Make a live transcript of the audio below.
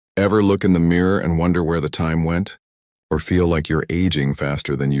Ever look in the mirror and wonder where the time went? Or feel like you're aging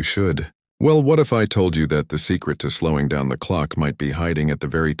faster than you should? Well, what if I told you that the secret to slowing down the clock might be hiding at the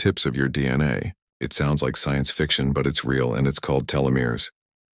very tips of your DNA? It sounds like science fiction, but it's real, and it's called telomeres.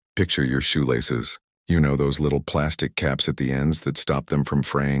 Picture your shoelaces. You know, those little plastic caps at the ends that stop them from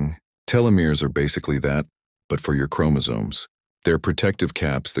fraying? Telomeres are basically that, but for your chromosomes. They're protective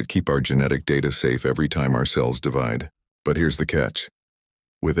caps that keep our genetic data safe every time our cells divide. But here's the catch.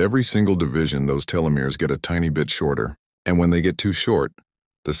 With every single division, those telomeres get a tiny bit shorter. And when they get too short,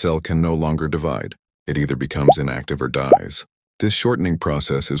 the cell can no longer divide. It either becomes inactive or dies. This shortening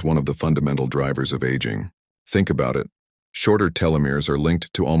process is one of the fundamental drivers of aging. Think about it. Shorter telomeres are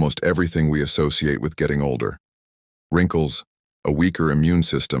linked to almost everything we associate with getting older. Wrinkles, a weaker immune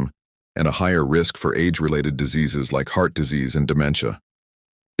system, and a higher risk for age-related diseases like heart disease and dementia.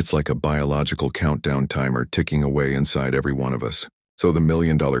 It's like a biological countdown timer ticking away inside every one of us. So the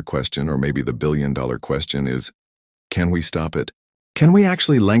million-dollar question, or maybe the billion-dollar question, is, can we stop it? Can we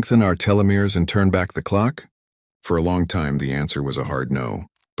actually lengthen our telomeres and turn back the clock? For a long time, the answer was a hard no,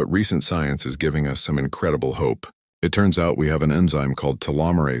 but recent science is giving us some incredible hope. It turns out we have an enzyme called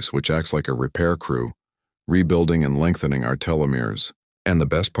telomerase, which acts like a repair crew, rebuilding and lengthening our telomeres. And the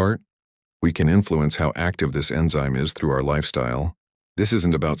best part? We can influence how active this enzyme is through our lifestyle. This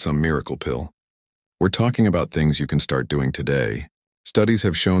isn't about some miracle pill. We're talking about things you can start doing today. Studies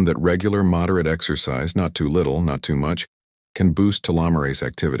have shown that regular, moderate exercise, not too little, not too much, can boost telomerase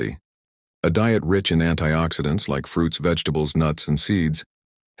activity. A diet rich in antioxidants like fruits, vegetables, nuts, and seeds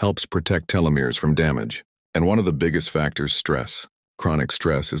helps protect telomeres from damage. And one of the biggest factors, stress. Chronic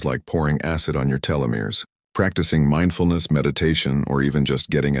stress is like pouring acid on your telomeres. Practicing mindfulness, meditation, or even just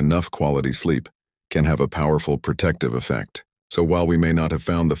getting enough quality sleep can have a powerful protective effect. So while we may not have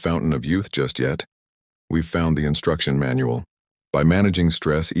found the fountain of youth just yet, we've found the instruction manual. By managing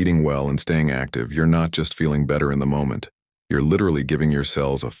stress, eating well, and staying active, you're not just feeling better in the moment. You're literally giving your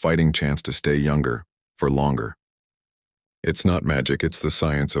cells a fighting chance to stay younger, for longer. It's not magic, it's the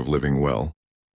science of living well.